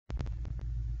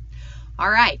All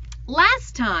right,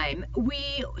 last time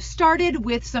we started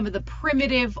with some of the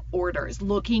primitive orders,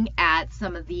 looking at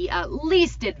some of the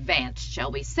least advanced,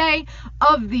 shall we say,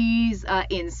 of these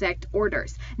insect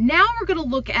orders. Now we're going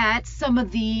to look at some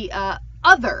of the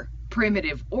other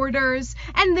primitive orders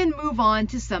and then move on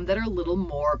to some that are a little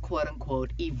more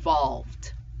quote-unquote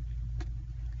evolved.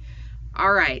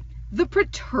 All right, the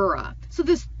Protura. So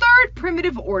this third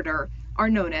primitive order are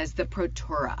known as the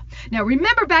Protura. Now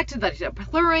remember back to the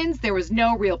Diplurans, there was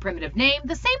no real primitive name.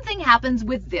 The same thing happens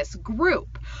with this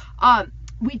group.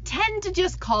 We tend to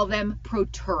just call them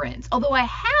Proturans, although I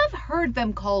have heard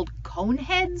them called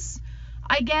coneheads,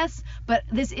 I guess, but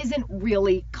this isn't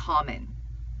really common.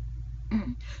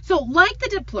 So like the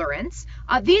Diplurans,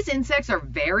 these insects are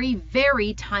very,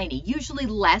 very tiny, usually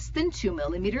less than 2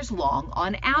 millimeters long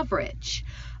on average.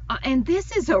 And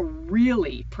this is a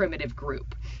really primitive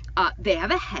group. They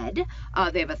have a head,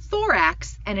 they have a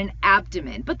thorax, and an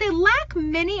abdomen, but they lack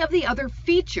many of the other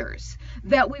features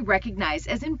that we recognize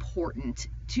as important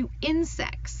to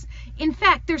insects. In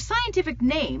fact, their scientific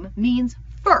name means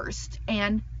first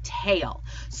and tail.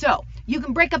 So you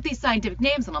can break up these scientific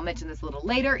names, and I'll mention this a little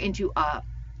later, into a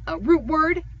root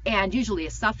word and usually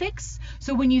a suffix.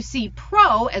 So when you see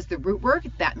pro as the root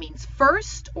word, that means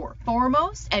first or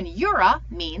foremost, and ura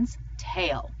means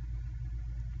tail.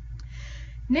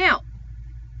 Now,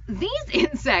 these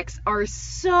insects are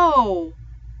so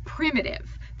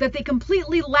primitive that they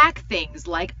completely lack things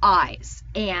like eyes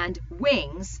and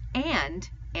wings and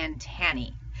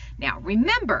antennae. Now,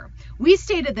 remember, we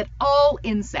stated that all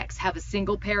insects have a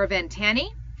single pair of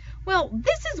antennae. Well,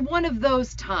 this is one of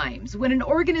those times when an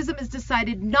organism has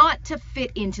decided not to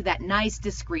fit into that nice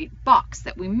discrete box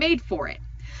that we made for it.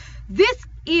 This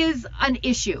is an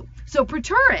issue. So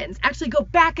Proturans actually go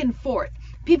back and forth.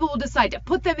 People will decide to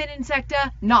put them in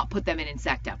insecta, not put them in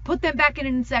insecta, put them back in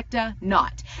insecta,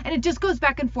 not. And it just goes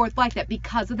back and forth like that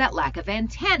because of that lack of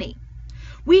antennae.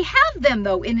 We have them,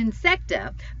 though, in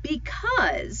insecta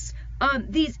because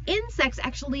these insects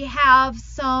actually have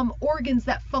some organs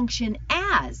that function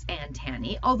as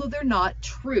antennae, although they're not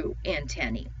true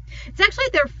antennae. It's actually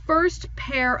their first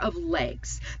pair of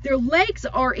legs. Their legs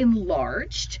are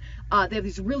enlarged. They have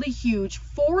these really huge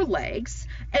forelegs,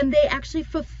 and they actually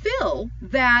fulfill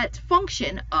that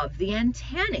function of the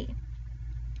antennae.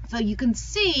 So you can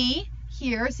see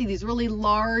here, see these really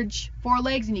large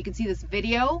forelegs, and you can see this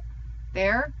video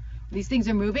there. These things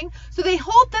are moving. So they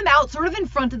hold them out sort of in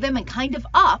front of them and kind of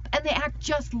up, and they act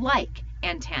just like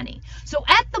antennae. So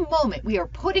at the moment, we are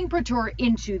putting Protura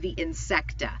into the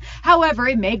insecta. However,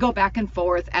 it may go back and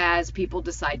forth as people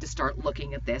decide to start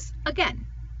looking at this again.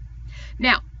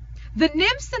 Now, the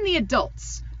nymphs and the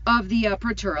adults of the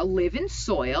Protura live in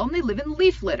soil, and they live in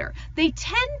leaf litter. They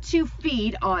tend to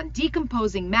feed on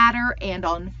decomposing matter and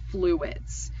on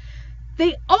fluids.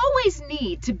 They always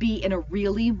need to be in a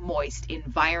really moist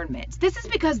environment. This is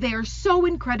because they are so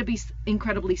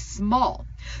incredibly small.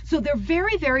 So they're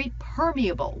very, very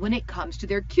permeable when it comes to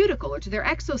their cuticle or to their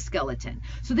exoskeleton.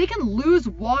 So they can lose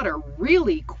water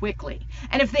really quickly.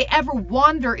 And if they ever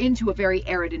wander into a very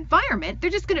arid environment, they're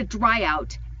just going to dry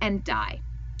out and die.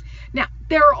 Now,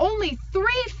 there are only 3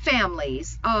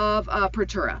 families of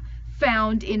Protura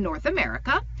found in North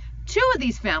America. 2 of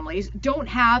these families don't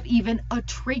have even a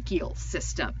tracheal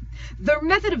system. Their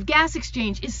method of gas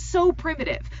exchange is so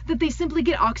primitive that they simply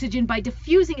get oxygen by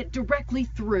diffusing it directly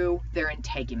through their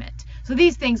integument. So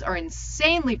these things are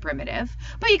insanely primitive,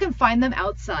 but you can find them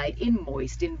outside in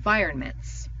moist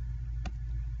environments.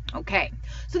 Okay,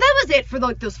 so that was it for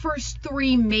those first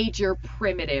 3 major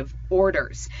primitive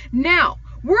orders. Now,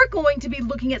 we're going to be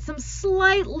looking at some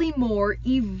slightly more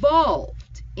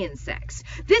evolved insects.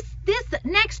 This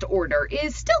next order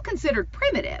is still considered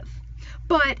primitive,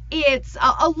 but it's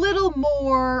a little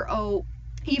more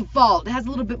evolved. It has a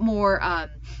little bit more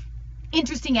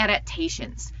interesting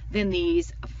adaptations than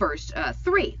these first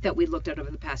 3 that we looked at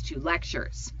over the past 2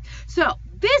 lectures. So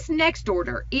this next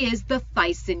order is the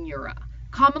Thyasanura,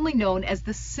 commonly known as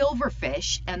the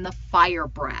silverfish and the fire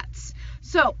brats.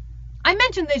 So I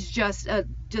mentioned this just a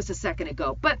second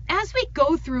ago, but as we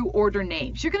go through order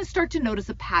names, you're going to start to notice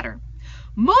a pattern.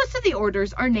 Most of the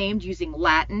orders are named using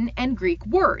Latin and Greek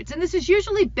words, and this is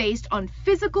usually based on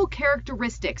physical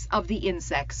characteristics of the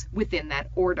insects within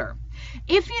that order.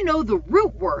 If you know the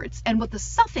root words and what the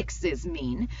suffixes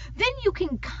mean, then you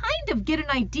can kind of get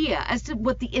an idea as to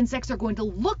what the insects are going to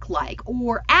look like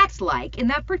or act like in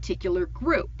that particular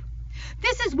group.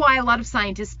 This is why a lot of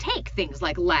scientists take things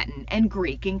like Latin and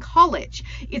Greek in college.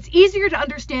 It's easier to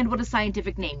understand what a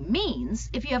scientific name means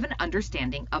if you have an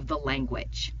understanding of the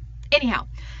language. Anyhow,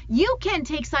 you can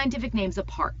take scientific names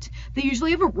apart. They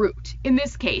usually have a root. In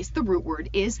this case, the root word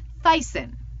is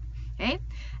Thysan. Okay?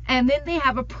 And then they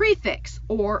have a prefix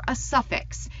or a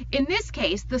suffix. In this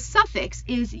case, the suffix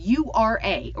is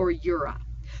ura or ura.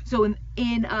 So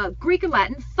in Greek and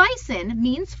Latin, Thysan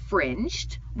means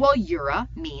fringed, while ura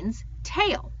means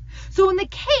tail. So in the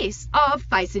case of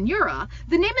Thyasanura,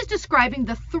 the name is describing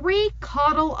the 3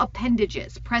 caudal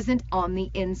appendages present on the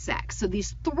insect. So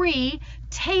these 3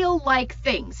 tail-like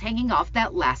things hanging off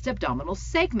that last abdominal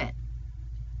segment.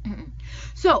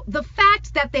 So the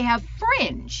fact that they have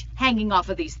fringe hanging off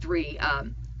of these 3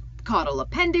 caudal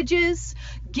appendages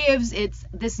gives it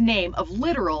this name of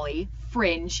literally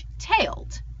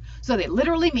fringe-tailed. So they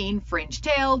literally mean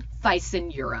fringe-tailed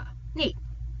Thyasanura. Neat.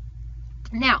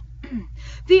 Now,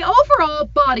 the overall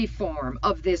body form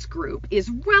of this group is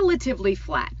relatively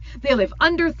flat. They live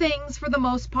under things for the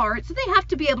most part, so they have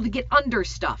to be able to get under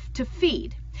stuff to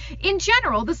feed. In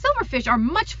general, the silverfish are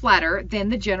much flatter than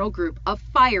the general group of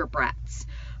firebrats.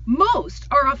 Most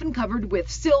are often covered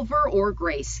with silver or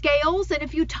gray scales, and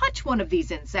if you touch one of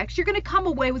these insects, you're going to come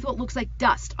away with what looks like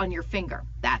dust on your finger.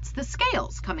 That's the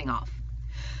scales coming off.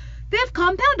 They have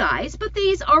compound eyes, but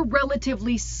these are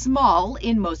relatively small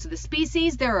in most of the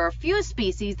species. There are a few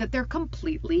species that they're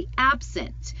completely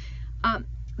absent.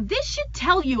 This should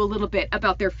tell you a little bit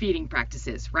about their feeding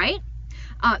practices, right?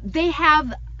 They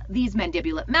have these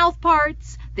mandibulate mouth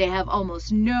parts. They have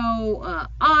almost no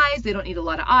eyes. They don't need a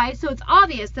lot of eyes, so it's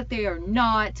obvious that they are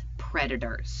not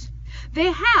predators.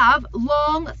 They have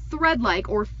long thread-like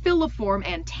or filiform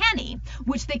antennae,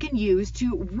 which they can use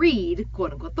to read,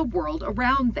 quote-unquote, the world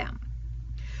around them.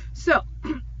 So,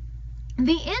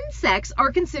 the insects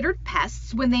are considered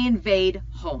pests when they invade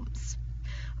homes.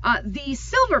 The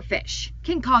silverfish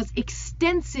can cause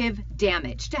extensive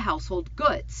damage to household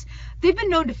goods. They've been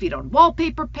known to feed on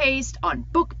wallpaper paste, on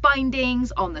book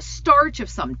bindings, on the starch of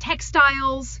some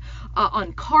textiles,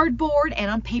 on cardboard, and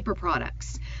on paper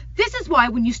products. This is why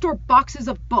when you store boxes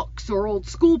of books or old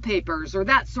school papers or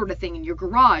that sort of thing in your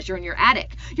garage or in your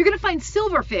attic, you're going to find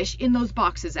silverfish in those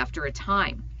boxes after a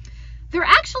time. They're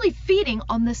actually feeding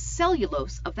on the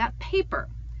cellulose of that paper.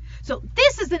 So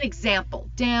this is an example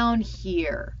down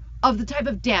here of the type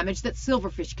of damage that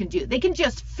silverfish can do. They can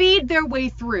just feed their way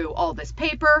through all this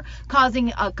paper,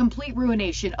 causing a complete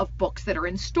ruination of books that are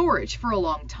in storage for a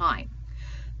long time.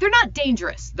 They're not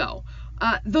dangerous, though.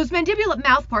 Those mandibulate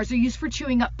mouth parts are used for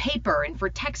chewing up paper and for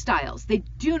textiles. They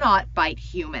do not bite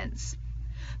humans.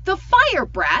 The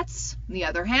firebrats, on the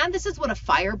other hand, this is what a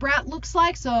firebrat looks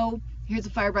like. So here's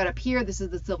a firebrat up here. This is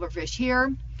the silverfish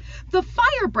here. The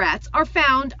firebrats are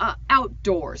found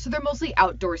outdoors, so they're mostly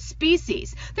outdoor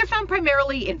species. They're found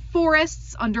primarily in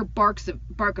forests, under bark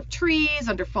of trees,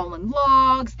 under fallen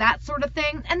logs, that sort of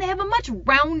thing, and they have a much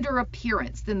rounder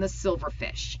appearance than the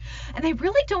silverfish. And they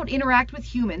really don't interact with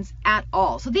humans at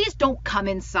all. So these don't come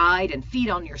inside and feed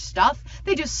on your stuff.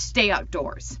 They just stay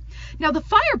outdoors. Now, the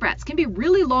firebrats can be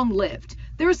really long-lived.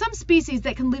 There are some species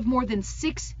that can live more than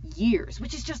 6 years,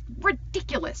 which is just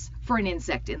ridiculous for an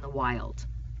insect in the wild.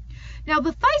 Now,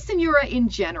 the Thyasanura in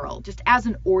general, just as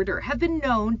an order, have been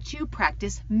known to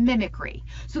practice mimicry.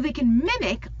 So they can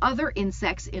mimic other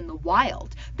insects in the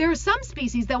wild. There are some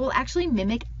species that will actually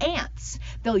mimic ants.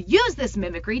 They'll use this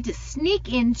mimicry to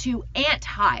sneak into ant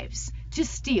hives to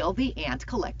steal the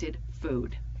ant-collected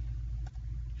food.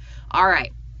 All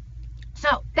right.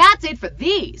 So that's it for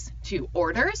these 2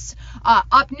 orders.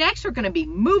 Up next, we're going to be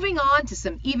moving on to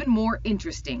some even more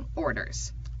interesting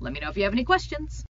orders. Let me know if you have any questions.